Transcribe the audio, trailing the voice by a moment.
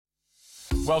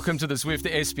Welcome to the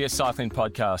Zwift SBS Cycling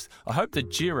Podcast. I hope the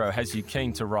Giro has you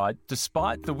keen to ride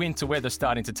despite the winter weather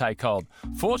starting to take hold.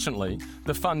 Fortunately,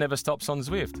 the fun never stops on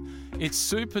Zwift. It's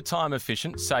super time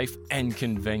efficient, safe and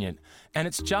convenient. And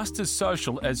it's just as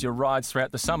social as your rides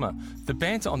throughout the summer. The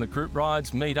banter on the group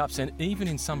rides, meetups and even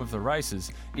in some of the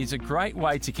races is a great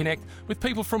way to connect with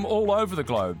people from all over the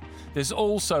globe. There's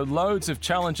also loads of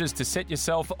challenges to set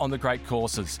yourself on the great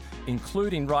courses,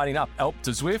 including riding up Alpe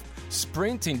to Zwift,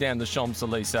 sprinting down the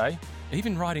Champs-Élysées,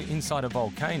 even riding inside a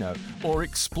volcano, or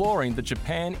exploring the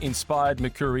Japan-inspired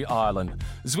Makuri Island.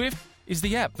 Zwift is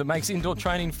the app that makes indoor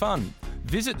training fun.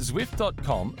 Visit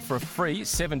Zwift.com for a free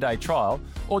 7-day trial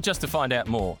or just to find out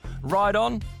more. Ride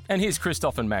on, and here's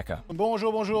Christophe and Macka.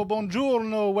 Bonjour,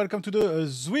 buongiorno. Welcome to the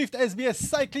Zwift SBS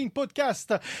Cycling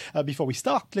Podcast. Before we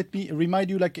start, let me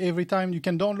remind you, like every time, you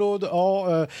can download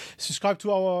or subscribe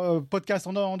to our podcast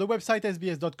on the website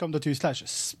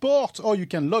sbs.com.au/sport, or you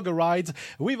can log a ride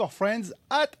with our friends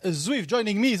at Zwift.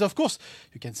 Joining me is, of course,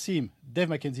 you can see him, Dave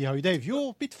McKenzie. How are you, Dave? You're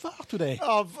a bit far today.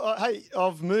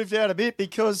 I've moved out a bit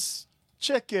because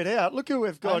check it out. Look who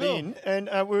we've got in. And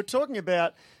we were talking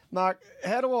about, Mark,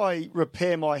 how do I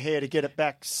repair my hair to get it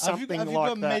back something like that? Have you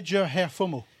got major hair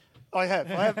FOMO? I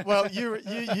have. Well,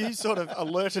 you sort of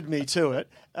alerted me to it.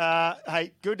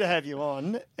 Hey, good to have you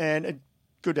on, and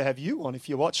good to have you on if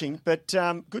you're watching. But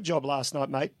good job last night,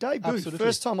 mate. Dave Booth,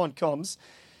 first time on comms.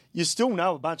 You still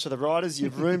know a bunch of the riders.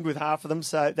 You've roomed with half of them,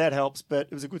 so that helps. But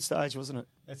it was a good stage, wasn't it?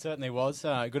 It certainly was.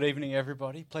 Good evening,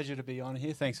 everybody. Pleasure to be on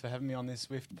here. Thanks for having me on this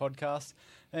Zwift podcast.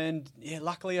 And yeah,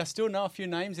 luckily, I still know a few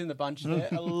names in the bunch there.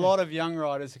 A lot of young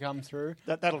riders have come through.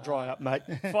 That'll dry up, mate.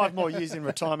 5 more years in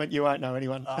retirement, you won't know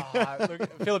anyone.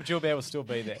 Look, Philip Gilbert will still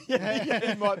be there.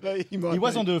 Yeah, he might be. He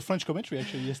was on the French commentary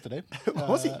actually yesterday.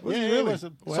 Was he? Was he really?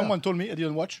 Wow. Someone told me. I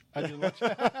didn't watch.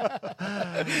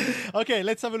 Okay,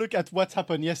 let's have a look at what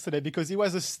happened yesterday, because it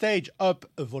was a stage up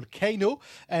a volcano,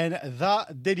 and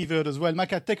that delivered as well.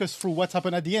 Macka, take us through what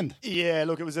happened at the end. Yeah,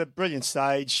 look, it was a brilliant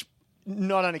stage.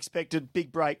 Not unexpected.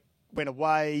 Big break went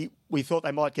away. We thought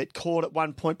they might get caught at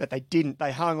one point, but they didn't.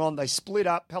 They hung on. They split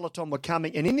up. Peloton were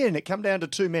coming. And in the end, it came down to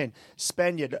 2 men,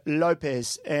 Spaniard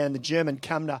Lopez and the German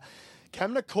Kamna.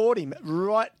 Kamna caught him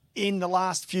right in the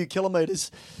last few kilometres.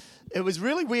 It was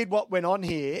really weird what went on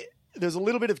here. There's a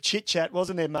little bit of chit-chat,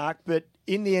 wasn't there, Mark? But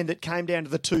in the end, it came down to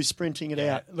the 2 sprinting it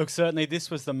out. Look, certainly this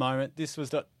was the moment. This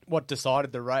was what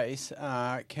decided the race.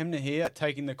 Kemna here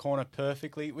taking the corner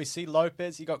perfectly. We see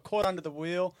Lopez. He got caught under the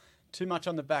wheel. Too much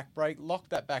on the back brake. Locked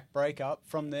that back brake up.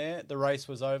 From there, the race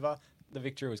was over. The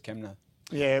victory was Kemna.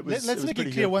 Yeah, it was. Let's make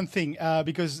it clear one thing,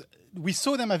 because we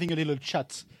saw them having a little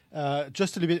chat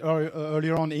just a little bit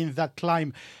earlier on in that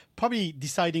climb, probably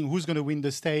deciding who's going to win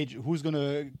the stage, who's going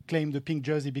to claim the pink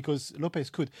jersey, because Lopez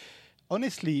could.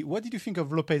 Honestly, what did you think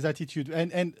of Lopez's attitude?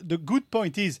 And the good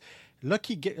point is,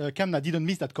 lucky Kamna didn't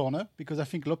miss that corner, because I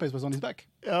think Lopez was on his back.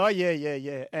 Oh,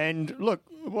 yeah. And look,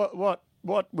 what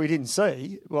we didn't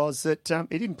see was that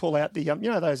he didn't pull out the,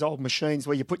 those old machines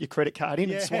where you put your credit card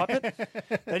in and swipe it.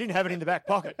 They didn't have it in the back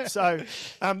pocket. So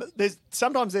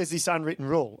sometimes there's this unwritten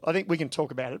rule. I think we can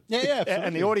talk about it. Yeah, absolutely.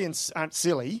 And the audience aren't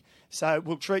silly, so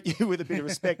we'll treat you with a bit of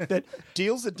respect that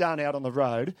deals are done out on the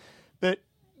road. But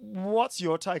what's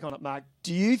your take on it, Mark?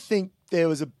 Do you think there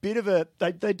was a bit of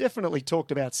they definitely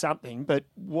talked about something, but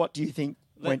what do you think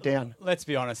went down? Let's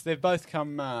be honest. They've both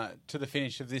come to the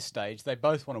finish of this stage. They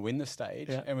both want to win the stage,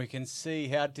 and we can see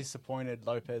how disappointed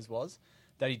Lopez was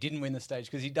that he didn't win the stage,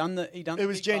 because he done. It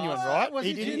was genuine, right? Was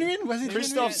it genuine? Was it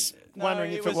Christophe's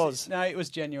wondering if it was. No, it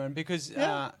was genuine, because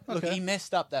look, he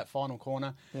messed up that final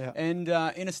corner, and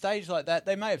in a stage like that,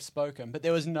 they may have spoken, but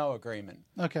there was no agreement.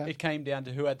 Okay, it came down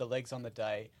to who had the legs on the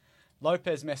day.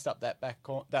 Lopez messed up that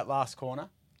that last corner.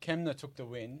 Kemna took the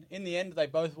win. In the end, they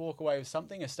both walk away with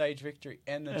something, a stage victory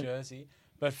and the jersey.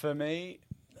 But for me,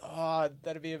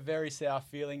 that'd be a very sour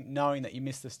feeling knowing that you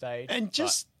missed the stage. And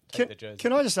just,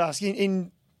 can I just ask,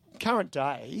 in current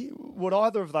day, would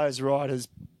either of those riders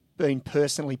been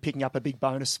personally picking up a big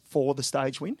bonus for the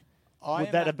stage win?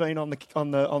 Would that have been on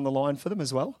the line for them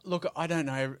as well? Look, I don't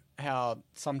know how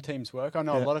some teams work. I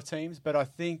know a lot of teams, but I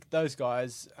think those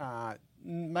guys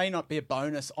may not be a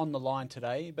bonus on the line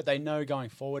today, but they know going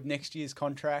forward, next year's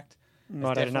contract,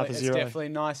 might add another zero. It's definitely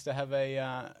nice to have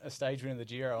a stage win of the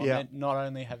Giro, and not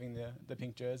only having the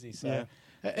pink jersey. So.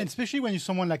 And especially when you're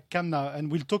someone like Kamna,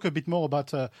 and we'll talk a bit more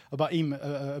about him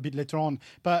a bit later on,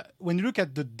 but when you look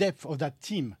at the depth of that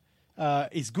team,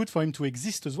 it's good for him to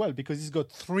exist as well, because he's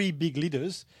got 3 big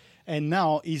leaders. and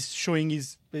now he's showing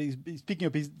he's picking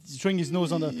up, he's showing his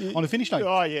nose on the finish line.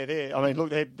 Oh yeah, I mean, look,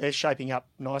 they're shaping up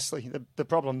nicely. The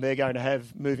problem they're going to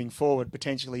have moving forward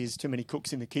potentially is too many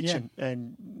cooks in the kitchen,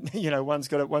 and one's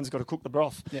got to cook the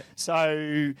broth. Yeah.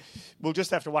 So we'll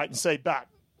just have to wait and see. But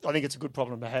I think it's a good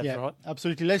problem to have, right?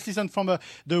 Absolutely. Let's listen from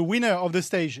the winner of the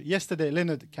stage yesterday,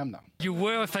 Leonard Kamna. You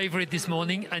were a favorite this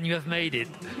morning and you have made it.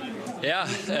 Yeah,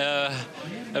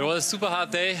 it was a super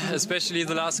hard day, especially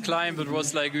the last climb. It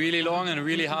was like really long and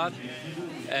really hard.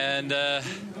 And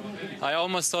I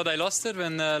almost thought I lost it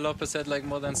when Lopez had like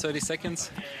more than 30 seconds.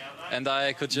 And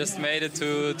I could just made it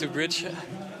to bridge.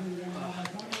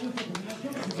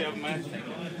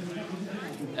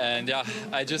 And yeah,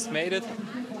 I just made it.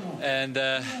 And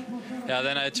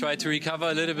then I tried to recover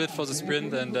a little bit for the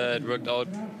sprint, and it worked out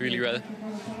really well.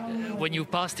 When you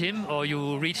passed him or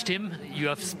you reached him, you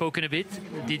have spoken a bit.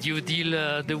 Did you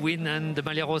deal the win and the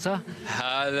Maglia Rosa?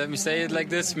 Let me say it like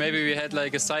this. Maybe we had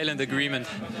like a silent agreement.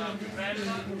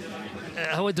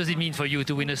 What does it mean for you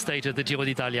to win a stage at the Giro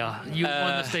d'Italia? You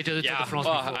won a stage at the Tour de France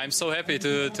before. I'm so happy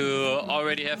to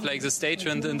already have like the stage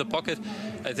in the pocket.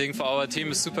 I think for our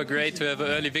team it's super great to have an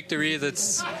early victory.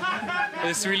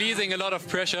 It's releasing a lot of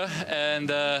pressure, and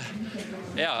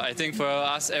I think for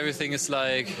us everything is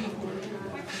like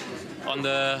on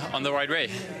the right way.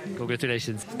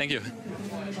 Congratulations. Thank you.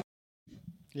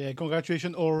 Yeah,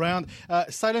 congratulations all around.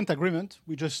 Silent agreement.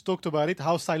 We just talked about it.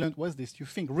 How silent was this? You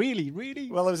think really?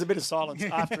 Well, there was a bit of silence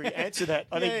after he answered that.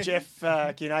 I think Jeff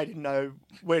Kinney didn't know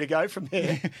where to go from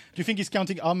there. Do you think he's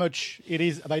counting how much it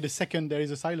is by the second there is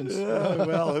a silence?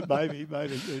 Well, maybe.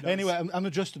 Anyway, I'm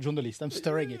not just a journalist. I'm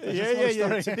stirring it.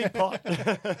 Yeah. It's a big pot.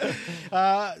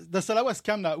 The Salawas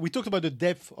Kamna, we talked about the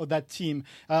depth of that team.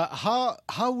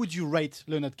 How would you rate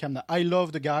Leonard Kamna? I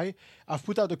love the guy. I've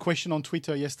put out a question on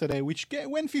Twitter yesterday, which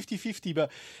went 50-50.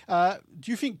 But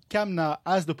do you think Kamna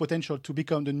has the potential to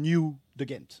become the new De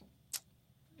Gent?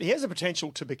 He has the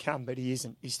potential to become, but he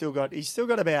isn't. He's still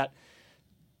got about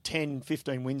 10,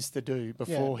 15 wins to do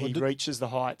before he reaches the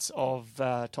heights of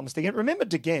Thomas De Gent. Remember,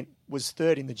 De Gent was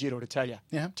third in the Giro d'Italia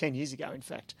 10 years ago, in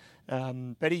fact.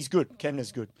 But he's good.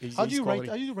 Kemna's good. How do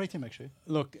you rate him, actually?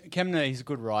 Look, Kemna, he's a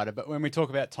good rider, but when we talk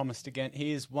about Thomas De Gent,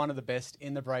 he is one of the best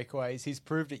in the breakaways. He's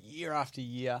proved it year after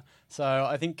year. So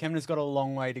I think Kemna's got a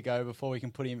long way to go before we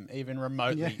can put him even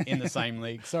remotely in the same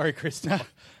league. Sorry,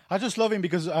 Christophe. I just love him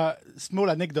because, small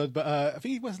anecdote, but I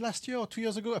think it was last year or 2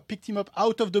 years ago, I picked him up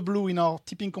out of the blue in our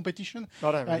tipping competition.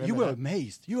 I don't remember You were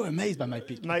amazed. You were amazed by my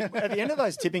pick. Mate, at the end of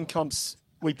those tipping comps,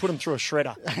 we put them through a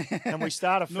shredder and we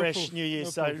start a fresh new year.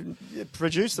 So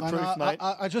produce the proof, mate.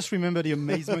 I just remember the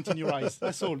amazement in your eyes.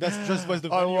 That's all. That's just was the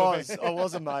value of it. I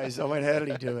was amazed. I went, how did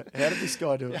he do it? How did this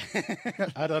guy do it?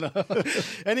 I don't know.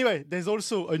 Anyway, there's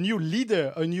also a new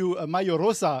leader, a new Maglia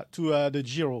Rosa to the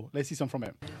Giro. Let's see some from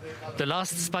him. The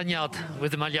last Spaniard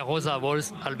with the Maglia Rosa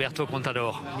was Alberto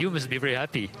Contador. You must be very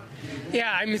happy.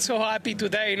 Yeah, I'm so happy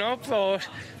today,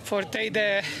 for take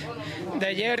the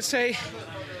jersey.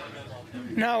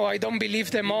 Now I don't believe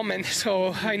the moment,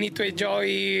 so I need to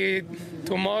enjoy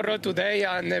tomorrow, today,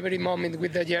 and every moment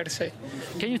with the jersey.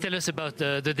 Can you tell us about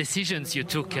the decisions you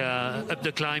took up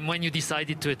the climb, when you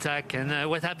decided to attack, and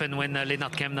what happened when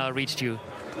Leonard Kamna reached you?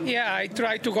 Yeah, I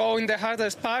tried to go in the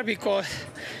hardest part because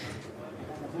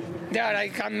there I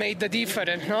can make the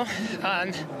difference, no?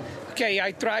 And okay,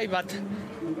 I try, but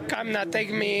Kamna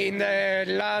take me in the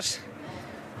last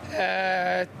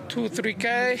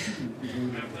 2-3K,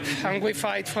 and we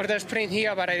fight for the sprint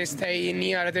here, but I stay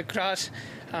near the cross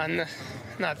and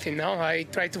nothing. No, I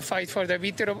try to fight for the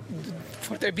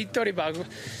victory, but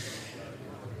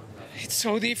it's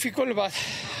so difficult. But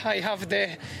I have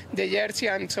the jersey.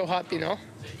 I'm so happy. No,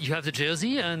 you have the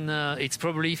jersey, and it's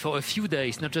probably for a few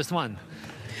days, not just one.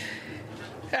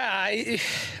 I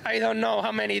don't know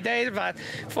how many days, but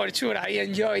for sure I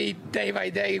enjoy it day by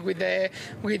day with the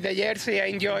jersey. I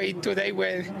enjoy it today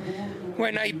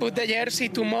when I put the jersey,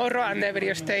 tomorrow, and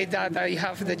every stage that I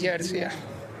have the jersey.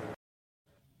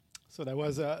 So that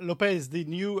was Lopez, the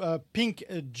new pink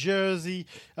jersey,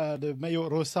 the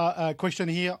Maglia Rosa. Question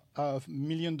here, $1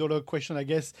 million question, I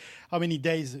guess. How many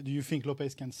days do you think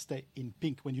Lopez can stay in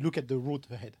pink when you look at the route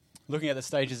ahead? Looking at the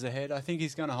stages ahead, I think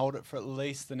he's going to hold it for at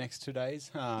least the next 2 days.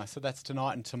 So that's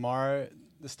tonight and tomorrow.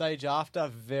 The stage after,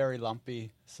 very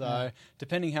lumpy. So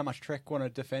depending how much Trek want to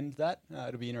defend that,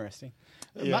 it'll be interesting.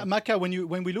 Macka,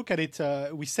 when we look at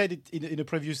it, we said it in the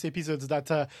previous episodes that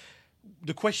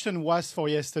the question was for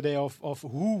yesterday of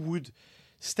who would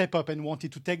step up and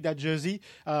wanted to take that jersey.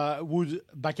 Would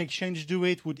Back Exchange do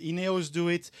it? Would Ineos do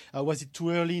it? Was it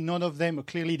too early? None of them.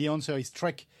 Clearly the answer is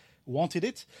Trek wanted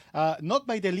it, not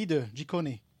by their leader,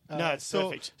 Giccone. No, it's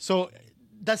perfect. So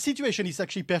that situation is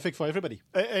actually perfect for everybody.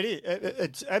 It is.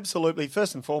 It's absolutely,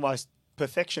 first and foremost,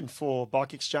 perfection for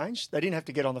Bike Exchange. They didn't have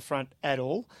to get on the front at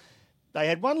all. They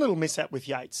had one little mishap with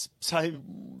Yates. So,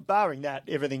 barring that,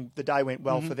 the day went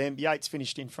well for them. Yates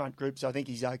finished in front group, so I think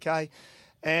he's okay.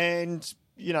 And,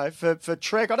 you know, for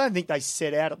Trek, I don't think they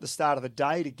set out at the start of the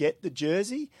day to get the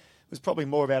jersey. It was probably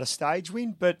more about a stage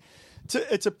win, but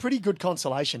it's a pretty good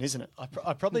consolation, isn't it?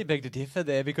 I probably beg to differ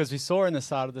there because we saw in the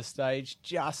start of the stage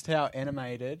just how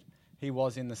animated he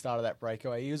was in the start of that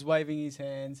breakaway. He was waving his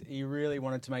hands. He really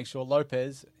wanted to make sure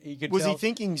Lopez. Was he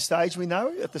thinking stage win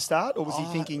though at the start, or was he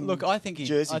thinking? Look, I think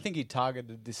jersey? I think he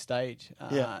targeted this stage.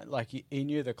 Yeah. Like he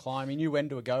knew the climb. He knew when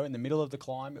to go in the middle of the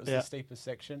climb. It was the steepest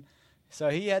section. So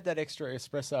he had that extra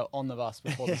espresso on the bus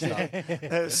before the start.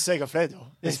 Segafredo.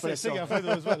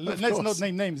 Segafredo as well. Let's not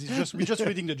name names. We're just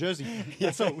reading the jersey.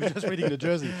 That's all. We're just reading the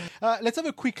jersey. Let's have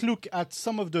a quick look at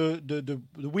some of the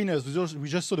winners. We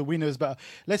just saw the winners, but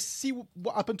let's see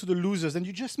what happened to the losers. And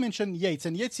you just mentioned Yates,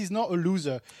 and Yates is not a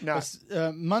loser. No.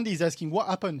 Mandy is asking, what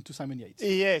happened to Simon Yates?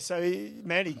 Yeah, so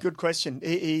Mandy, good question.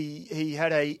 He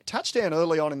had a touchdown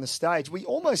early on in the stage. We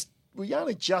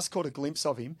only just caught a glimpse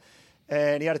of him.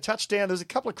 And he had a touchdown. There was a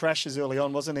couple of crashes early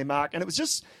on, wasn't there, Mark? And it was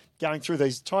just going through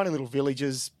these tiny little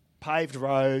villages, paved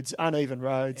roads, uneven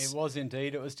roads. It was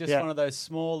indeed. It was just one of those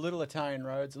small little Italian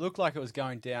roads. It looked like it was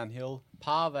going downhill.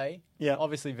 Pave,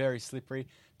 obviously very slippery.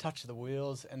 Touch of the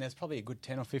wheels, and there's probably a good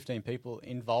 10 or 15 people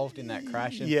involved in that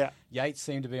crash. And Yates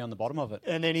seemed to be on the bottom of it.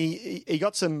 And then he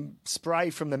got some spray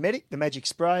from the medic, the magic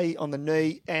spray on the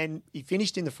knee, and he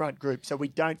finished in the front group. So we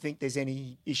don't think there's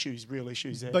any real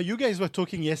issues there. But you guys were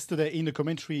talking yesterday in the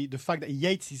commentary, the fact that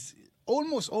Yates is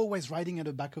almost always riding at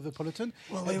the back of the peloton.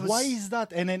 Well, why is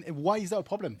that? And then why is that a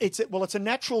problem? It's a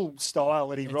natural style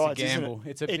that he rides, It's a gamble.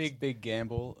 isn't it? It's a big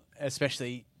gamble,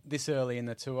 especially this early in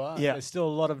the tour. Yeah. There's still a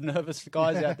lot of nervous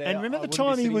guys out there. And remember the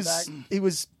time he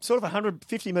was sort of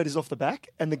 150 metres off the back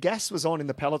and the gas was on in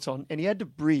the peloton and he had to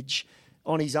bridge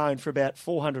on his own for about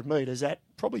 400 metres at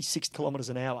probably 6 kilometres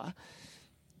an hour.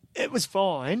 It was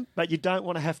fine, but you don't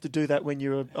want to have to do that when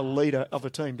you're a leader of a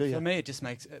team, do you? For me, it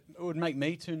would make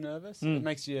me too nervous. It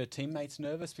makes your teammates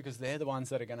nervous because they're the ones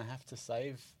that are going to have to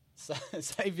save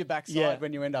your backside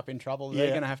when you end up in trouble.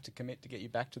 They're going to have to commit to get you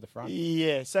back to the front.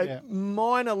 Yeah, so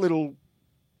minor little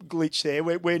glitch there.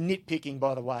 We're nitpicking,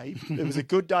 by the way. It was a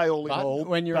good day all in all.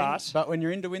 But when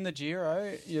you're in to win the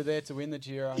Giro, you're there to win the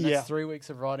Giro. And that's 3 weeks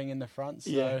of riding in the front.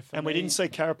 So we didn't see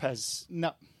Carapaz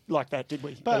like that, did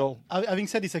we, but at all? Having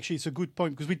said this, actually, it's a good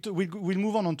point because we'll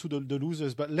move on to the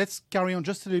losers, but let's carry on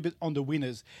just a little bit on the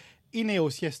winners.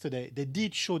 Ineos yesterday, they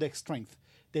did show their strength.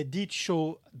 They did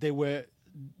show they were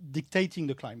dictating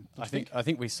the climb. I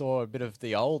think we saw a bit of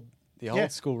the old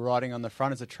school riding on the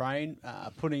front as a train,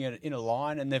 putting it in a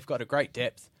line, and they've got a great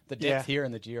depth. The depth here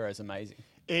in the Giro is amazing.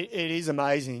 It is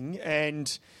amazing,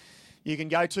 and you can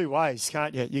go two ways,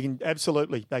 can't you? You can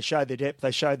absolutely. They showed their depth,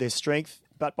 they showed their strength.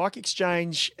 But Bike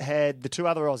Exchange had the two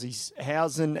other Aussies,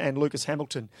 Housen and Lucas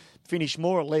Hamilton, finish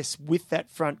more or less with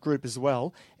that front group as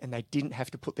well, and they didn't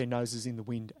have to put their noses in the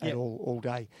wind at all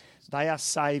day. They are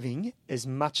saving as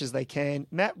much as they can.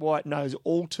 Matt White knows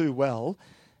all too well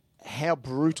how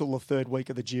brutal the third week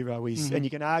of the Giro is, and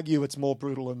you can argue it's more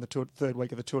brutal than the third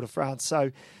week of the Tour de France.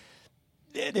 So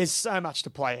there's so much to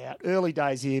play out. Early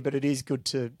days here, but it is good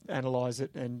to analyse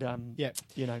it and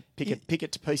pick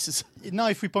it to pieces. Now,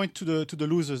 if we point to the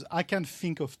losers, I can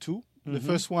think of two. The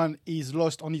first one is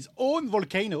lost on his own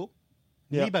volcano,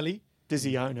 Nibali. Does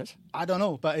he own it? I don't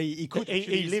know, but he could.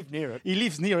 He lived near it. He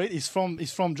lives near it. He's from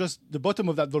just the bottom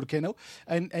of that volcano,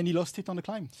 and he lost it on the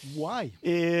climb. Why?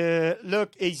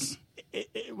 Look,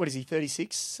 what is he?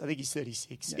 36? I think he's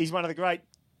 36. Yeah. He's one of the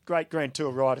great Grand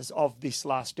Tour riders of this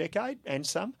last decade and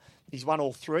some. He's won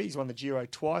all three. He's won the Giro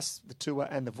twice, the Tour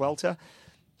and the Vuelta.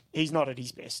 He's not at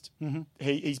his best.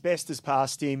 His best has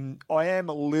passed him. I am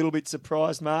a little bit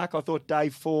surprised, Mark. I thought day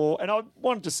 4, and I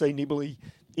wanted to see Nibali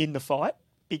in the fight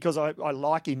because I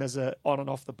like him as a on and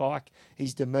off the bike,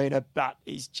 his demeanour, but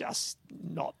he's just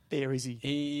not there, is he?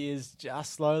 He is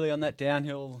just slowly on that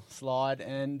downhill slide,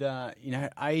 and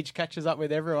age catches up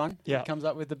with everyone. Yeah. It comes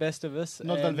up with the best of us.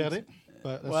 Not Valverde.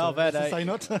 But Valverde,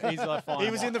 he's like fine. He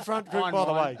was in the front group, by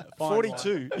the way.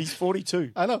 42. He's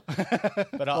 42. I know.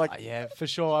 But for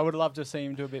sure, I would love to see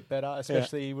him do a bit better.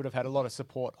 Especially, he would have had a lot of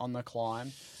support on the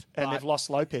climb. And they've lost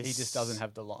Lopez. He just doesn't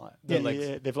have the legs.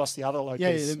 Yeah, they've lost the other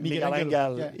Lopez. Miguel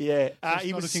Angel. Yeah.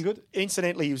 He was looking good.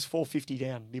 Incidentally, he was 450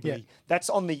 down, Nibali. That's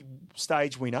on the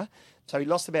stage winner. So he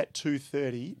lost about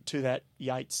 230 to that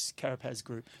Yates Carapaz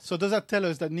group. So does that tell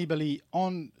us that Nibali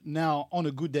on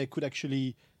a good day could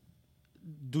actually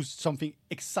do something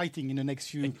exciting in the next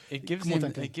few. It gives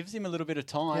him a little bit of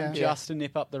time Yeah. just to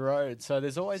nip up the road. So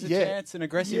there's always a Yeah. chance. An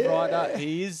aggressive Yeah. rider.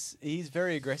 He's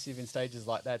very aggressive in stages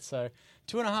like that. So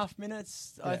 2.5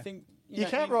 minutes, I think. You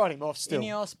can't write him off still.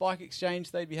 Ineos, Bike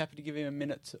Exchange, they'd be happy to give him a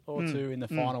minute or two in the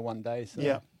final one day. So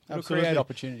Yeah. it'll Absolutely. create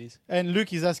opportunities. And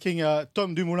Luke is asking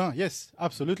Tom Dumoulin. Yes,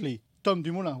 absolutely. Tom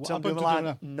Dumoulin. What Tom happened to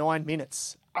Dumoulin, Dumoulin? 9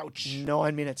 minutes. Ouch.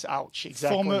 9 minutes. Ouch.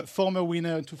 Exactly. Former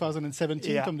winner in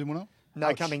 2017, Yeah. Tom Dumoulin. No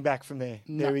Ouch. coming back from there.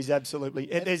 No. There is absolutely.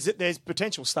 There's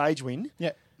potential stage win,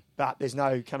 Yeah. but there's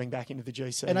no coming back into the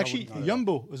GC. And I actually, wouldn't know.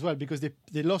 Jumbo as well, because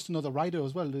they lost another rider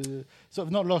as well. So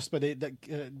not lost, but they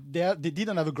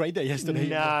didn't have a great day yesterday.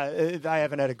 No, they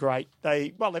haven't had a great.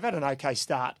 They've had an okay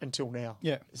start until now.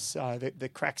 Yeah. So the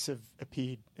cracks have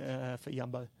appeared for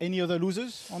Jumbo. Any other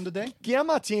losers on the day? Guillaume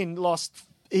Martin lost.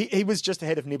 He was just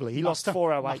ahead of Nibali. He lost Martin.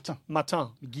 4:08. Martin.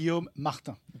 Guillaume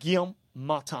Martin. Guillaume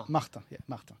Martin. Martin, yeah,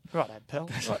 Martin. Right, pal.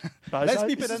 Right. Let's So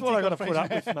be this is pedantic what I on got to put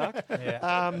French. up with, Mark.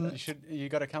 Yeah. You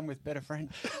got to come with better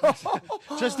French.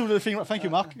 Just do the thing. Thank you,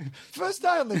 Marc. First day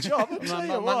on the job. I'll tell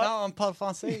you what. Maintenant, on parle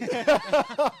français.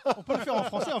 On peut le faire en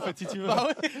français, en fait, si tu veux.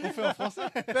 On fait en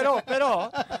français.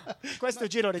 Però, questo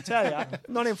Giro d'Italia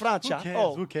non in Francia.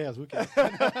 Who cares?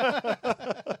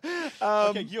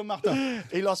 Okay, Guillaume Martin.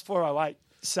 He lost 4:08,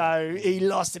 so he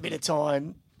lost a bit of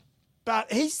time.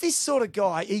 But he's this sort of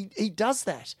guy. He does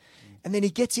that, and then he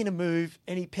gets in a move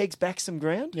and he pegs back some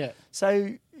ground. Yeah. So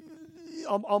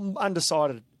I'm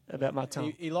undecided about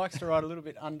Martin. He likes to ride a little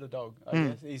bit underdog, I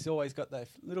guess. He's always got that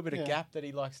little bit of gap that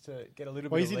he likes to get a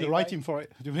little Well, bit he's of in the leeway. right team for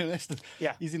it, to be honest.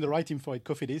 Yeah. He's in the right team for it.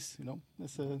 Cofidis,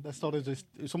 that's sort of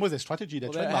it's almost a strategy.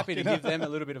 Well, they're happy to give them a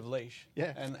little bit of leash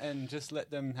Yeah. and just let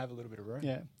them have a little bit of room.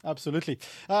 Yeah, absolutely.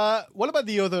 What about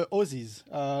the other Aussies?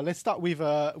 Let's start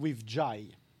with Jai.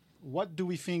 What do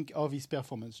we think of his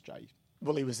performance, Jai?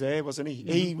 Well, he was there, wasn't he?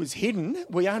 He was hidden.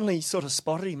 We only sort of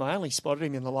spotted him. I only spotted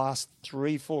him in the last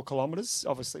 3-4 kilometres.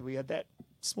 Obviously, we had that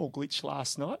small glitch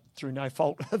last night through no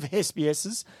fault of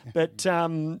SBS's. But,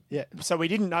 so we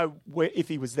didn't know if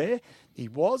he was there. He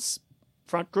was.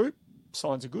 Front group.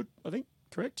 Signs are good, I think.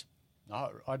 Correct? Oh,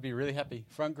 I'd be really happy.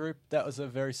 Front group, that was a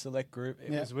very select group.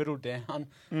 It Yeah. was whittled down,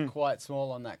 quite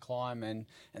small on that climb, and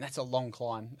that's a long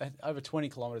climb, over 20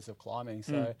 kilometres of climbing.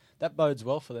 So that bodes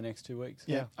well for the next 2 weeks.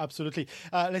 Yeah, absolutely.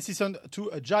 Let's listen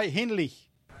to Jai Hindley.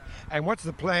 And what's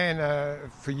the plan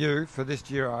for you for this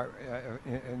Giro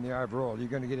in the overall? You're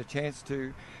going to get a chance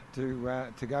to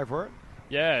go for it?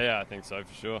 Yeah, I think so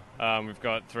for sure. We've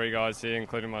got 3 guys here,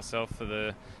 including myself, for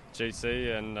the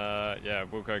GC, and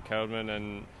Wilco Keldman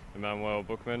and Emmanuel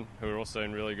Bookman, who are also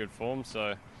in really good form.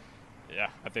 So, yeah,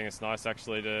 I think it's nice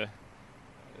actually to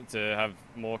have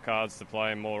more cards to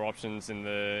play and more options in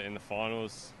the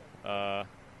finals.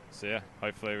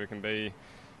 Hopefully we can be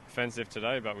offensive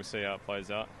today, but we'll see how it plays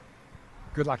out.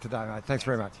 Good luck today, mate. Thanks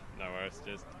very much. No worries,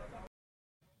 cheers.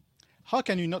 How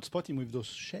can you not spot him with those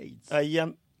shades? How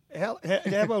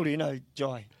well do you know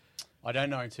Jai? I don't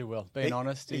know him too well, being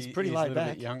honest. He's pretty he's laid a little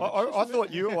back. bit young. I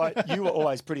thought you were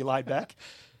always pretty laid back.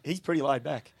 He's pretty laid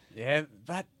back. Yeah,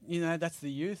 but, that's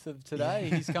the youth of today.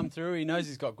 He's come through. He knows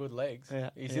he's got good legs. Yeah,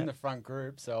 He's in the front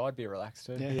group, so I'd be relaxed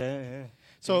too. Yeah.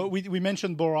 So we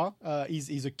mentioned Bora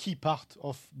is a key part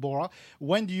of Bora.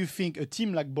 When do you think a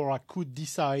team like Bora could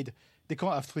decide they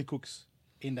can't have 3 cooks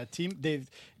in that team?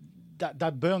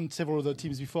 That burned several other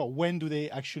teams before. When do they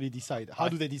actually decide? How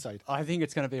do they decide? I think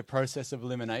it's going to be a process of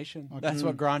elimination. That's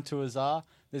what Grand Tours are.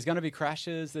 There's going to be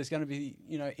crashes. There's going to be,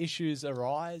 issues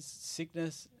arise,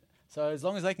 sickness. So as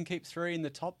long as they can keep 3 in the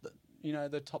top,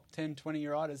 the top 10, 20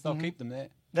 riders, they'll keep them there.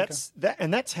 That's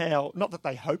how. Not that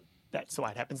they hope that's the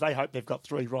way it happens. They hope they've got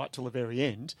 3 right till the very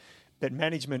end. But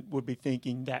management would be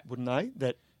thinking that, wouldn't they?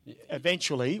 That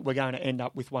eventually we're going to end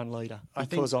up with 1 leader. I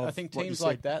think teams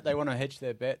like that, they want to hedge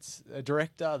their bets. A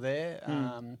director there,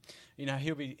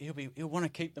 he'll want to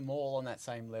keep them all on that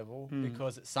same level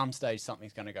because at some stage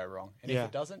something's going to go wrong. And if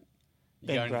it doesn't,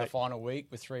 you go into the final week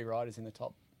with 3 riders in the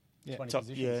top 20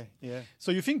 positions. Yeah.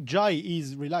 So you think Jai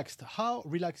is relaxed? How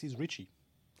relaxed is Richie?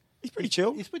 He's pretty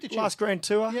chill. He's pretty chill. Last Grand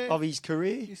Tour Yeah. of his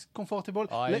career. He's comfortable.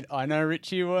 I know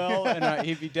Richie well, and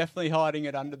he'd be definitely hiding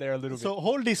it under there a little bit. So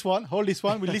hold this one. We'll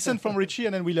listen from Richie,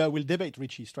 and then we'll debate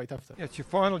Richie straight after. It's your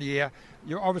final year.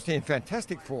 You're obviously in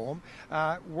fantastic form.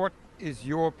 What is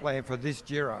your plan for this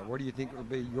Giro? What do you think will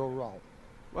be your role?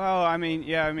 Well, I'm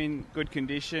in good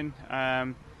condition.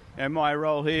 My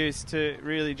role here is to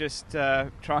really just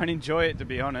try and enjoy it, to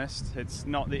be honest. It's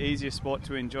not the easiest sport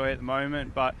to enjoy at the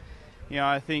moment, but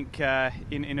I think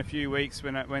in a few weeks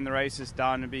when the race is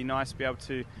done, it'd be nice to be able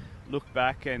to look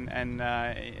back and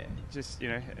just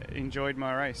enjoyed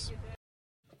my race.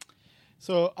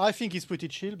 So I think it's pretty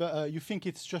chill, but you think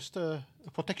it's just a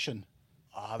protection?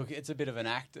 Look, it's a bit of an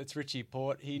act. It's Richie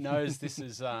Port. He knows this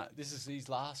is his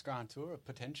last Grand Tour,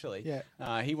 potentially.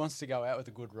 Yeah. He wants to go out with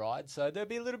a good ride. So there'll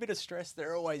be a little bit of stress.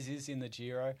 There always is in the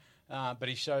Giro. But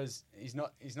he's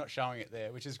not showing it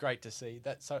there, which is great to see.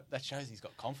 That shows he's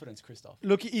got confidence, Christophe.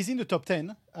 Look, he's in the top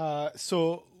 10.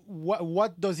 So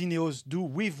what does Ineos do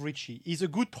with Richie? He's a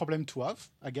good problem to have,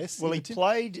 I guess. Well,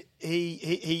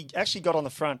 he actually got on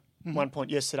the front one point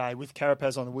yesterday with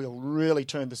Carapaz on the wheel, really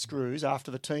turned the screws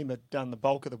after the team had done the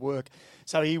bulk of the work.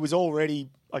 So he was already,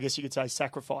 I guess you could say,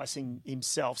 sacrificing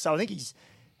himself. So I think he's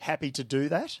happy to do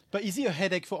that. But is he a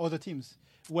headache for other teams?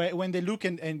 When they look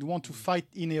and want to fight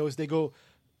Ineos, they go,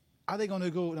 are they going to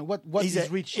go? What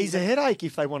is Richie? He's a headache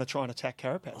if they want to try and attack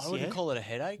Carapaz. I wouldn't call it a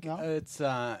headache. No? It's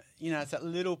it's that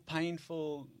little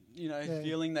painful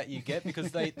feeling that you get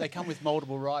because they come with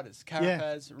multiple riders.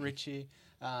 Carapaz, Richie,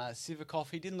 Sivakov.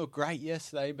 He didn't look great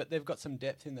yesterday, but they've got some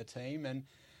depth in the team and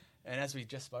as we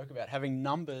just spoke about, having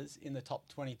numbers in the top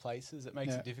 20 places, it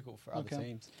makes it difficult for other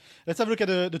teams. Let's have a look at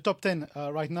the top 10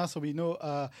 right now. So we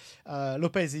know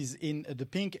Lopez is in the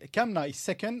pink. Kamna is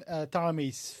second. Tarame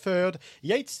is third.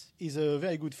 Yates is a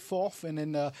very good fourth. And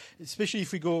then especially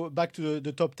if we go back to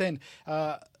the top 10,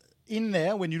 in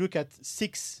there, when you look at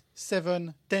 6,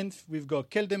 7, 10th, we've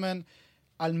got Kelderman,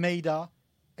 Almeida,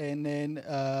 and then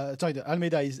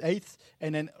Almeida is 8th,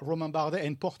 and then Romain Bardet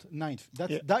and Porte 9th.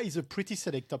 That is a pretty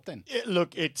select top 10.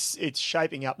 Look, it's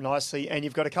shaping up nicely, and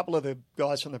you've got a couple of the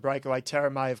guys from the breakaway,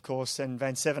 Tarame, of course, and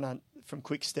Van Sevenant from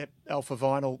Quick Step, Alpha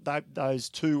Vinyl. Those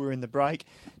two were in the break.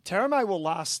 Tarame will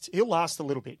last. He'll last a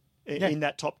little bit in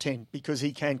that top 10 because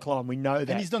he can climb. We know that.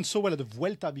 And he's done so well at the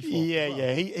Vuelta before.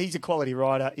 Yeah. He's a quality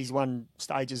rider. He's won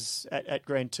stages at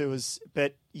Grand Tours.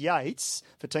 But Yates,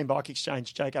 for Team Bike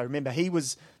Exchange, JK, remember, he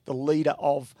was the leader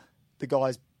of the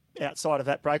guys outside of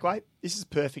that breakaway. This is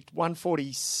perfect.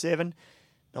 147.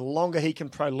 The longer he can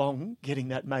prolong getting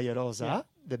that Maillot Rosa,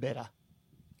 the better.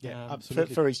 Yeah,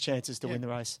 absolutely. For his chances to win the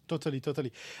race. Totally.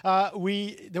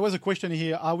 There was a question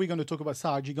here. Are we going to talk about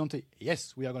Sarah Gigante?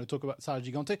 Yes, we are going to talk about Sarah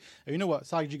Gigante. You know what?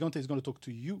 Sarah Gigante is going to talk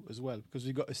to you as well because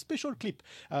we got a special clip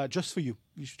just for you.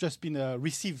 It's just been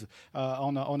received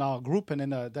on our group, and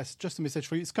then that's just a message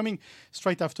for you. It's coming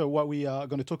straight after what we are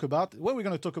going to talk about. What we're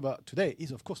going to talk about today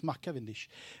is, of course, Mark Cavendish,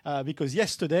 because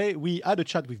yesterday we had a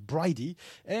chat with Bridie,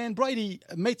 and Bridie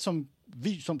made some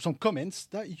comments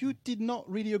that you did not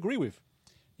really agree with.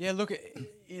 Yeah, look,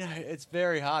 it's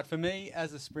very hard for me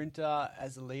as a sprinter,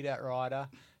 as a lead-out rider,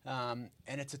 and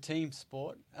it's a team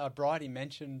sport. Bridie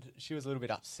mentioned she was a little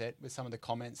bit upset with some of the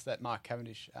comments that Mark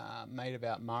Cavendish made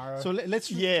about Maro. So I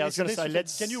was going to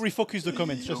say, can you refocus the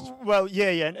comments? Well,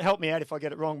 and help me out if I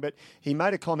get it wrong, but he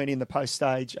made a comment in the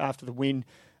post-stage after the win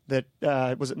that,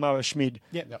 was it Moa Schmid?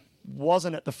 Yep.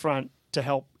 Wasn't at the front to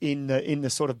help in the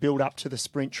sort of build-up to the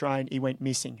sprint train. He went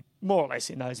missing, more or less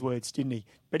in those words, didn't he?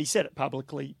 But he said it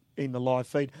publicly in the live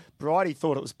feed. Bridie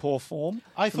thought it was poor form.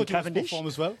 I thought Cavendish. It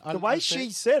was poor form as well. The way she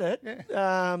said it,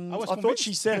 I thought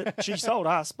she said it. She told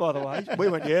us, by the way. We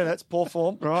went, that's poor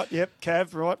form. Right, yep,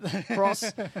 Cav, right,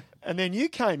 cross. And then you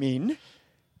came in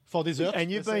for dessert. And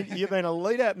you've been a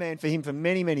lead-out man for him for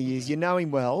many, many years. You know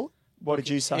him well. What did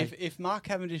you say? If Mark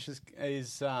Cavendish is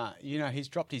he's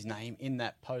dropped his name in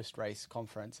that post-race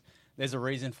conference, there's a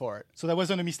reason for it. So that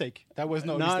wasn't a mistake. That was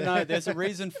not a mistake. No, there's a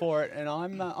reason for it, and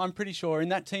I'm pretty sure in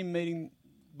that team meeting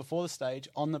before the stage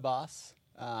on the bus,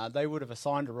 they would have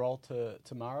assigned a role to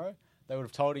Maro. They would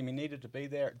have told him he needed to be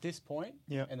there at this point,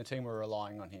 and the team were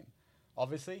relying on him.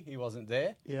 Obviously, he wasn't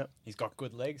there. Yeah, he's got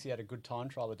good legs. He had a good time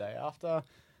trial the day after.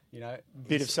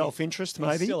 Bit of self-interest,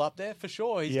 maybe. He's still up there for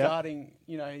sure. He's guarding.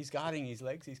 He's guarding his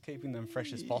legs. He's keeping them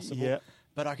fresh as possible. Yeah.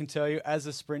 But I can tell you, as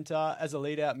a sprinter, as a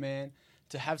lead-out man,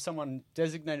 to have someone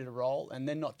designated a role and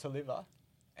then not deliver,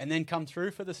 and then come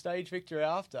through for the stage victory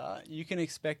after, you can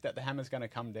expect that the hammer's going to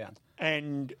come down.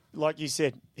 And like you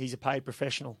said, he's a paid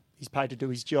professional. He's paid to do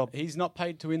his job. He's not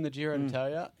paid to win the Giro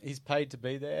d'Italia. He's paid to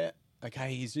be there.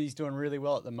 Okay, he's doing really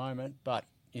well at the moment, but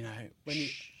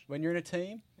when you're in a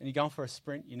team and you're going for a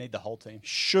sprint, you need the whole team.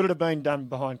 Should it have been done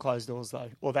behind closed doors, though?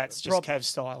 Or that's just Cav's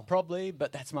style? Probably,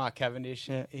 but that's Mark Cavendish.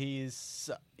 Yeah. He's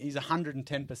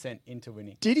 110% into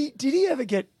winning. Did he ever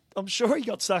get... I'm sure he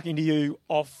got stuck into you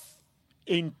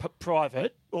in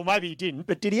private, or maybe he didn't,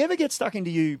 but did he ever get stuck into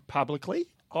you publicly?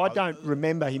 I don't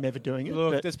remember him ever doing it.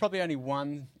 Look, there's probably only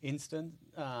one instant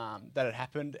that had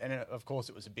happened, and of course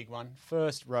it was a big one.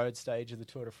 First road stage of the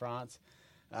Tour de France.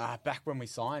 Back when we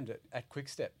signed it at Quick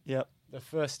Step. Yep. the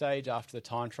first stage after the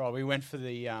time trial, we went for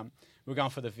the we were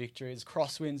going for the victory. It's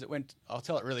crosswinds. It went. I'll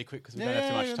tell it really quick because we don't have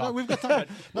too much time. No, we've got time.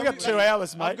 We've got 2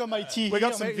 hours, mate. I've got my tea. We got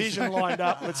here, some mate. vision lined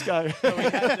up. Let's go. So we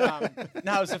had,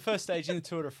 no, it was the first stage in the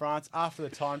Tour de France after the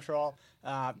time trial.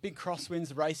 Big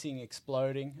crosswinds, racing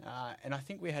exploding, and I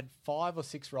think we had 5 or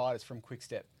 6 riders from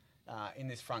Quickstep in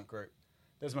this front group.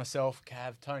 There was myself,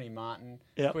 Cav, Tony Martin,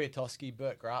 Kwiatkowski,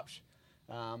 Bert Grapsch.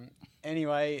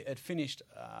 Anyway, it finished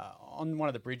on one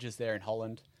of the bridges there in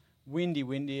Holland.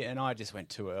 Windy, and I just went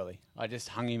too early. I just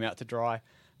hung him out to dry.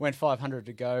 Went 500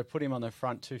 to go, put him on the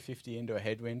front 250 into a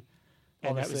headwind.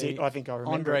 And that was it. I think I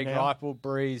remember Andre it now. Greipel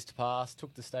breezed past,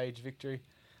 took the stage victory.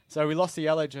 So we lost the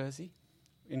yellow jersey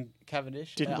in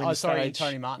Cavendish. Didn't win the stage.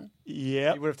 Tony Martin.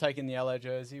 Yeah. He would have taken the yellow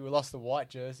jersey. We lost the white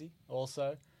jersey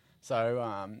also.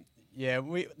 So, there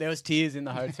was tears in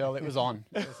the hotel. It was on.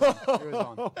 It was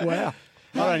on. Wow.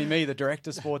 Not only me, the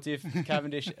director, sportive,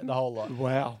 Cavendish, the whole lot.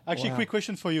 Wow. Actually, quick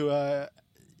question for you.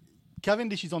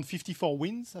 Cavendish is on 54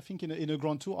 wins, I think, in a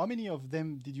Grand Tour. How many of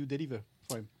them did you deliver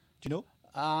for him? Do you know?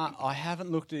 I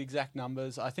haven't looked at exact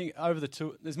numbers. I think over the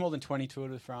tour, there's more than 20 Tour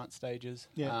de France stages.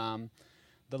 Yeah.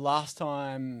 The last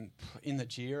time in the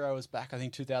Giro was back, I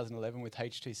think 2011 with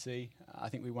HTC. I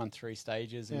think we won 3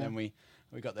 stages, and then we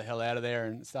got the hell out of there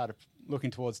and started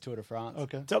looking towards Tour de France.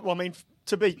 Okay. So, well, I mean,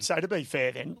 to be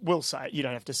fair, then we'll say it. You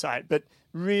don't have to say it, but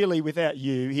really, without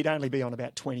you, he'd only be on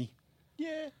about 20.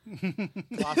 Yeah.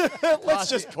 Let's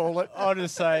just call it. I'll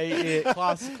just say,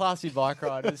 classy bike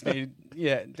riders need,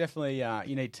 definitely,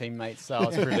 you need teammates. So I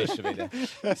was privileged to be there.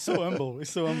 It's so humble.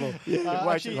 Yeah,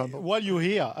 way actually, too humble. while you're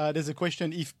here, there's a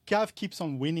question. If Cav keeps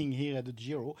on winning here at the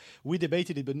Giro, we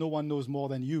debated it, but no one knows more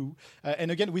than you.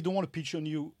 And again, we don't want to pitch on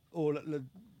you all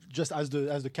just as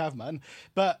the Cav man,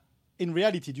 but in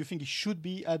reality, do you think he should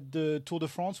be at the Tour de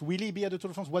France? Will he be at the Tour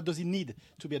de France? What does he need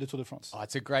to be at the Tour de France? Oh,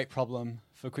 it's a great problem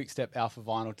for Quickstep Alpha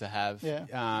Vinyl to have.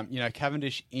 Yeah.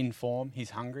 Cavendish in form.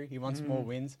 He's hungry. He wants more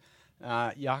wins.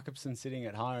 Jakobsen sitting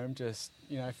at home, just,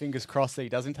 fingers crossed that he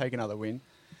doesn't take another win.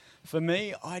 For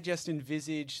me, I just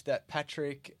envisage that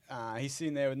Patrick, he's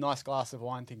sitting there with a nice glass of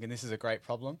wine thinking this is a great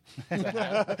problem to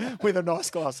have. With a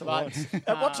nice glass of wine.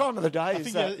 At what time of the day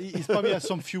is that? He's probably has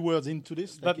some few words into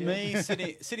this. But me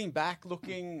sitting back,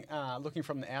 looking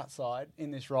from the outside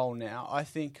in this role now, I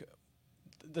think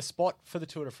the spot for the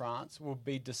Tour de France will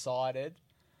be decided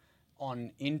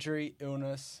on injury,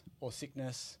 illness, or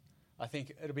sickness. I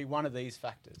think it'll be one of these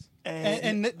factors.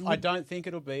 And I don't think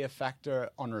it'll be a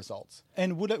factor on results.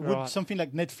 And would something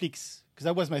like Netflix, because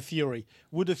that was my theory,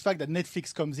 would the fact that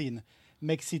Netflix comes in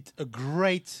makes it a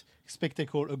great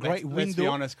spectacle, a great window? Let's be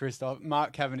honest, Christophe.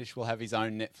 Mark Cavendish will have his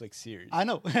own Netflix series. I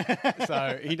know.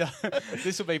 So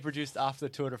this will be produced after the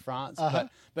Tour de France.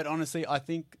 But honestly, I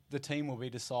think the team will be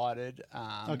decided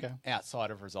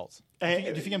outside of results. Do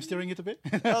you think I'm steering it a bit?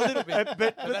 A little bit.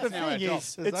 But the thing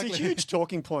is, it's a huge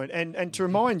talking point. And to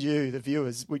remind you, the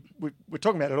viewers, we're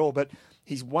talking about it all, but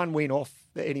he's 1 win off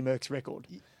the Eddie Merckx record,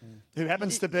 who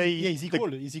happens to be he's equal.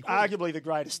 Arguably the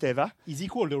greatest ever. He's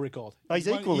equal the record. Oh, he's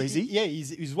equal, is he? Yeah,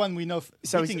 he's 1 win off.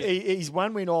 So he's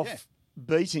 1 win off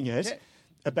beating it. Yeah.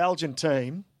 A Belgian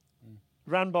team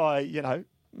run by,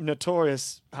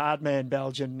 notorious hard man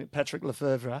Belgian Patrick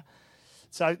Lefevre.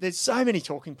 So there's so many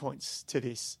talking points to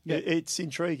this. Yeah. It's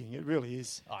intriguing. It really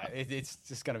is. Oh, it's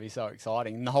just going to be so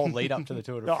exciting. And the whole lead up to the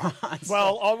Tour de France.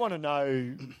 Well, I want to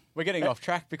know. We're getting off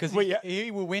track because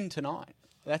he will win tonight.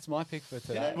 That's my pick for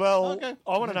today. Yeah. Well,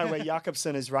 I want to know where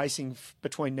Jakobsen is racing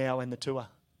between now and the Tour.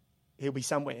 He'll be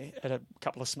somewhere at a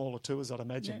couple of smaller tours, I'd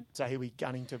imagine. Yeah. So he'll be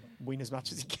gunning to win as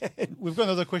much as he can. We've got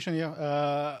another question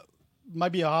here.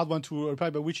 Might be a hard one to reply,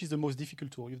 but which is the most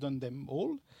difficult tour? You've done them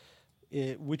all.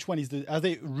 Which one is are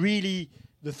they really,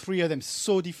 the 3 of them,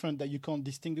 so different that you can't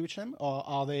distinguish them? Or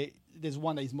are there's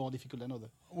one that is more difficult than another?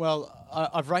 Well,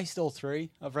 I've raced all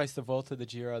 3. I've raced the Volta, the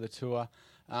Giro, the Tour.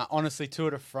 Honestly,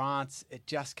 Tour de France, it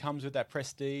just comes with that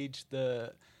prestige,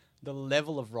 the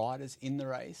level of riders in the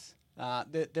race.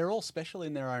 They're all special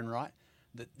in their own right.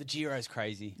 The Giro's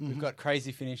crazy. Mm-hmm. We've got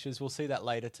crazy finishes. We'll see that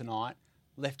later tonight.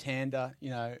 Left-hander,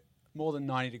 more than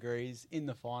 90 degrees in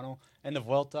the final. And the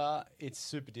Vuelta, it's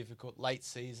super difficult. Late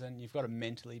season, you've got to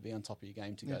mentally be on top of your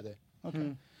game to go there.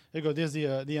 Okay. There you go. There's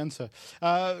the answer.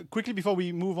 Quickly, before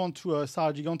we move on to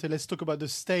Sara Gigante, let's talk about the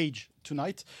stage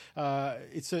tonight.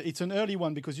 It's an early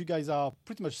one because you guys are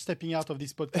pretty much stepping out of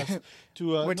this podcast.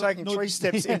 We're taking 3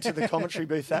 steps into the commentary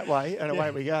booth that way, and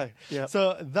away we go. Yeah.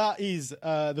 So that is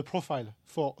the profile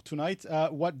for tonight.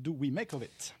 What do we make of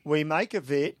it? We make of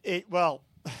it,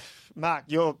 Mark,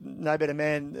 you're no better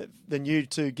man than you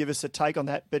to give us a take on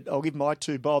that, but I'll give my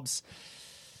 2 bobs.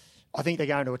 I think they're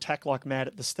going to attack like mad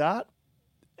at the start.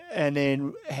 and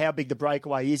then how big the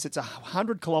breakaway is. It's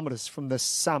 100 kilometres from the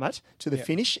summit to the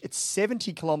finish. It's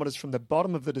 70 kilometres from the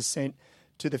bottom of the descent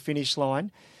to the finish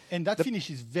line. And that finish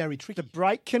is very tricky. The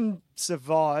break can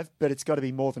survive, but it's got to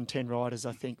be more than 10 riders,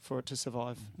 I think, for it to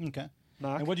survive. Okay.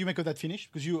 Mark? And what do you make of that finish?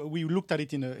 Because we looked at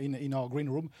it in our green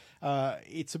room.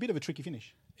 It's a bit of a tricky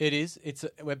finish. It is.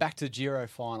 We're back to Giro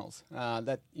finals.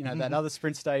 That other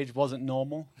sprint stage wasn't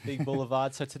normal, big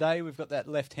boulevard. So today we've got that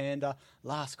left-hander,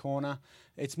 last corner.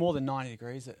 It's more than 90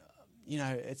 degrees.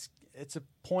 It's a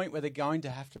point where they're going to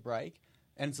have to brake.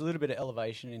 And it's a little bit of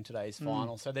elevation in today's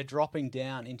final. So they're dropping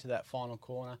down into that final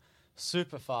corner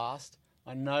super fast.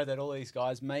 I know that all these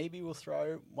guys maybe will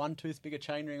throw one tooth bigger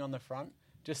chainring on the front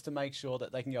just to make sure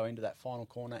that they can go into that final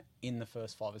corner in the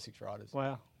first 5 or 6 riders.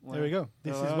 Wow. There we go.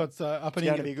 This is what's happening.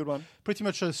 It's going to be a good one. Pretty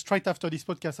much straight after this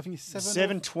podcast. I think it's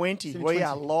 7:20. We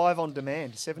are live on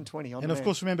demand. 7:20 on demand. And of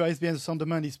course, remember, SBS On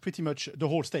Demand is pretty much the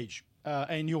whole stage.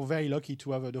 And you're very lucky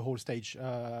to have the whole stage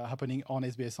happening on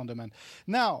SBS On Demand.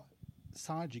 Now,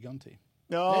 Sarah Gigante.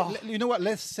 Oh. You know what?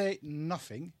 Let's say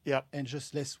nothing. Yep. And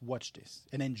just let's watch this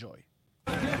and enjoy.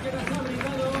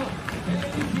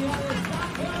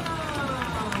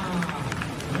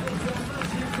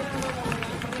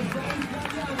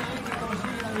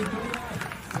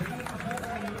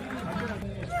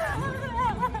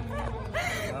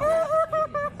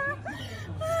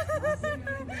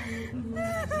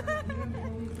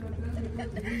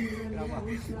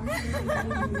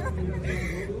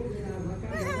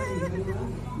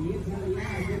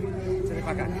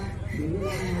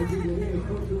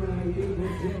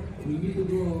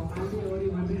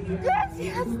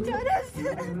 Gracias, todos.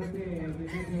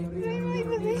 Muy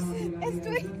feliz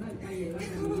estoy.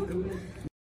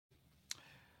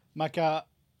 Macka,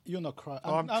 you're not crying.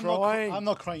 I'm crying. I'm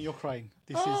not crying. You're crying.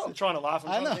 I'm trying to laugh.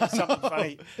 I'm trying to think of something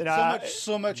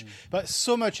funny.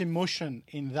 So much emotion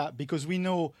in that because we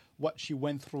know what she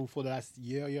went through for the last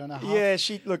year and a half.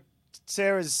 Yeah,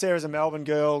 Sarah's a Melbourne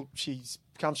girl. She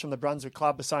comes from the Brunswick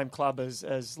Club, the same club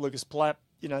as Lucas Plapp.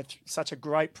 You know, such a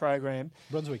great program.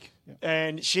 Brunswick. Yeah.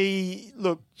 And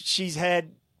she's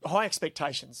had high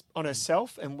expectations on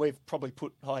herself, and we've probably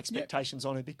put high expectations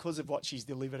on her because of what she's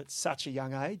delivered at such a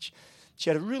young age.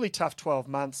 She had a really tough 12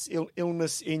 months,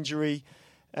 illness, injury.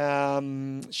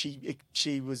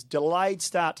 She was delayed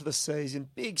start to the season,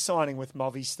 big signing with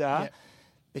Movistar. Yep.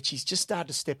 But she's just started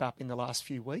to step up in the last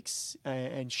few weeks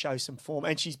and show some form.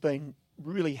 And she's been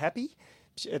really happy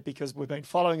because we've been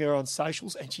following her on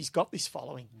socials, and she's got this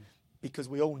following because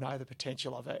we all know the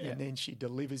potential of her. And then she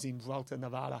delivers in Vuelta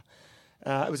Nevada.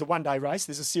 It was a one-day race.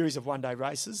 There's a series of one-day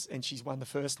races, and she's won the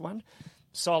first one.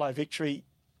 Solo victory,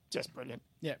 just brilliant.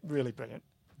 Yeah, really brilliant.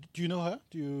 Do you know her?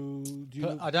 Do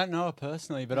you? I don't know her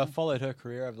personally, but I've followed her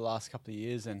career over the last couple of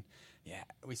years, and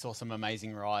we saw some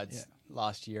amazing rides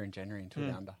last year in January in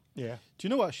Tweedanda. Yeah. Do you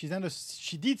know what? She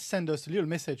did send us a little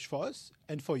message for us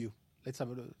and for you. Let's have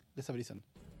a listen.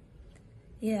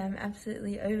 Yeah, I'm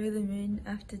absolutely over the moon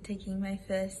after taking my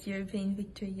first European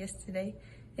victory yesterday.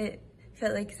 It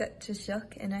felt like such a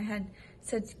shock, and I had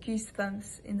such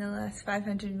goosebumps in the last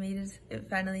 500 metres. It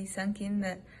finally sunk in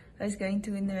that I was going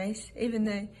to win the race, even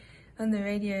though on the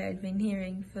radio I'd been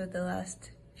hearing for the last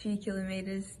few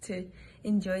kilometres to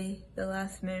enjoy the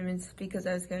last moments because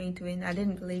I was going to win. I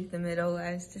didn't believe them at all.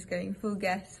 I was just going full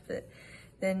gas, but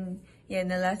then in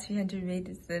the last few hundred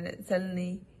metres then it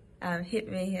suddenly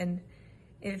hit me, and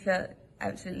it felt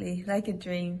absolutely like a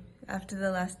dream. After the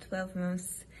last 12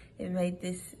 months, it made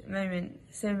this moment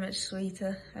so much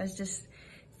sweeter. I was just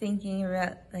thinking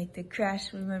about the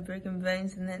crash with my broken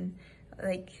bones, and then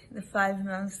the 5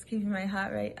 months keeping my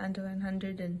heart rate under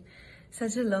 100, and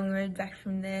such a long road back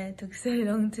from there. It took so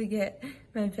long to get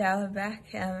my power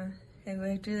back. I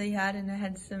worked really hard, and I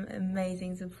had some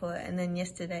amazing support. And then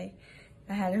yesterday,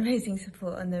 I had amazing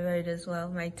support on the road as well.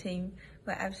 My team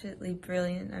were absolutely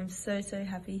brilliant. I'm so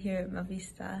happy here at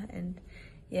Movistar, and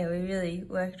we really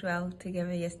worked well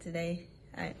together yesterday.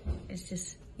 It's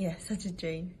just such a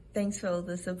dream. Thanks for all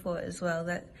the support as well.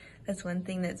 That's one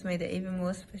thing that's made it even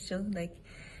more special.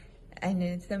 I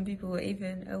know some people were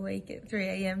even awake at 3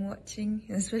 a.m. watching,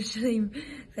 especially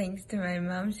thanks to my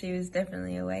mum. She was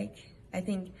definitely awake. I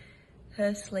think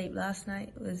her sleep last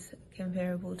night was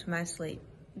comparable to my sleep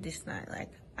this night.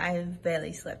 I've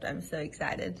barely slept. I'm so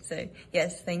excited. So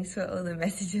yes, thanks for all the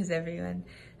messages, everyone.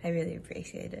 I really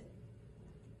appreciate it.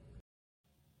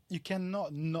 You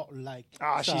cannot not like.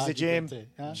 She's a gem.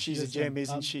 Huh? She's a gem,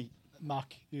 isn't she?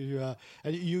 Mark,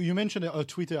 you mentioned on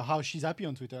Twitter how she's happy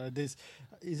on Twitter.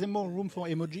 Is there more room for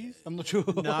emojis? I'm not sure.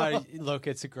 No, look,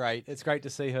 it's great to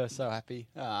see her so happy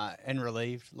and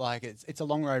relieved. Like it's a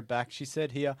long road back. She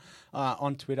said here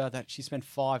on Twitter that she spent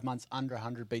 5 months under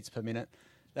 100 beats per minute.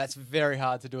 That's very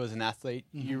hard to do as an athlete.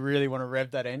 You really want to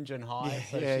rev that engine high.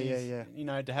 Yeah. You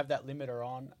know, to have that limiter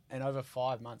on, and over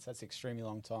 5 months, that's extremely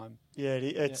long time. Yeah,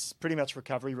 it's pretty much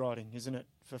recovery riding, isn't it,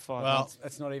 for 5 months? Well,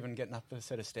 it's not even getting up a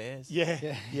set of stairs.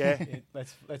 Yeah.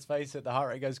 Let's face it, the heart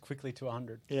rate goes quickly to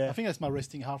 100. Yeah. I think that's my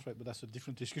resting heart rate, but that's a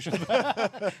different discussion.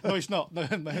 No, it's not. No.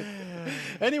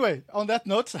 Anyway, on that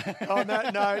note,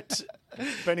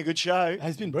 it's been a good show.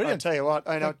 It's been brilliant. I'll tell you what,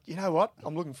 you know what?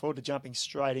 I'm looking forward to jumping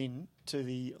straight in to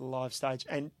the live stage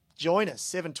and join us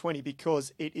 7:20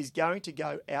 because it is going to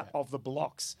go out of the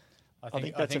blocks. I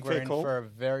think we're in for a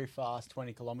very fast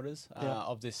 20 kilometres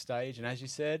of this stage, and as you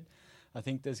said, I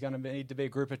think there's going to need to be a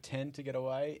group of 10 to get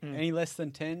away. Any less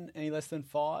than 10, any less than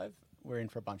 5, we're in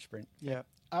for a bunch sprint. Yeah.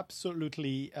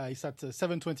 Absolutely. It's at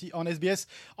 7:20 on SBS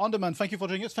On Demand. Thank you for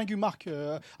joining us. Thank you, Mark.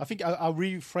 I think I'll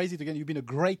rephrase it again. You've been a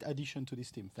great addition to this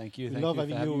team. Thank you. We love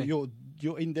having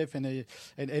your in-depth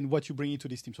and what you bring into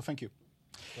this team. So thank you.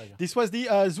 Pleasure. This was the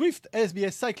Zwift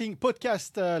SBS Cycling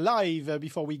Podcast live.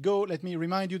 Before we go, let me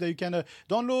remind you that you can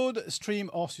download, stream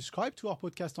or subscribe to our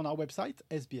podcast on our website,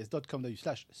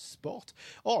 sbs.com.au/sport,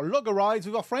 or log a ride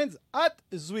with our friends at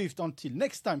Zwift. Until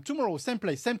next time, tomorrow, same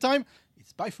place, same time,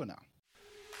 it's bye for now.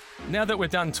 Now that we're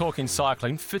done talking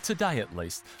cycling, for today at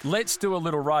least, let's do a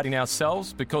little riding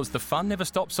ourselves because the fun never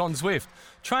stops on Zwift.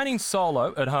 Training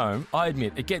solo at home, I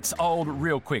admit, it gets old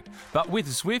real quick. But with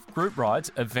Zwift group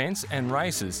rides, events and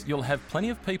races, you'll have plenty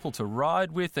of people to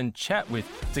ride with and chat with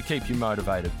to keep you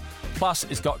motivated. Plus,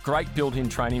 it's got great built-in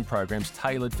training programs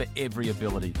tailored for every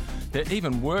ability. There are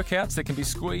even workouts that can be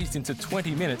squeezed into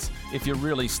 20 minutes if you're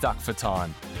really stuck for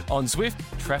time. On Zwift,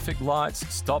 traffic lights,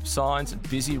 stop signs,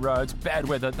 busy roads, bad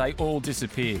weather, they all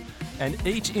disappear. And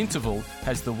each interval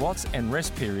has the watts and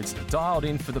rest periods dialed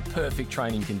in for the perfect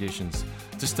training conditions.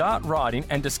 To start riding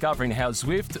and discovering how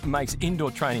Zwift makes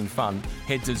indoor training fun,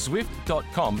 head to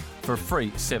Zwift.com for a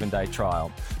free 7-day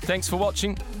trial. Thanks for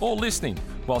watching or listening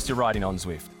whilst you're riding on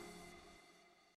Zwift.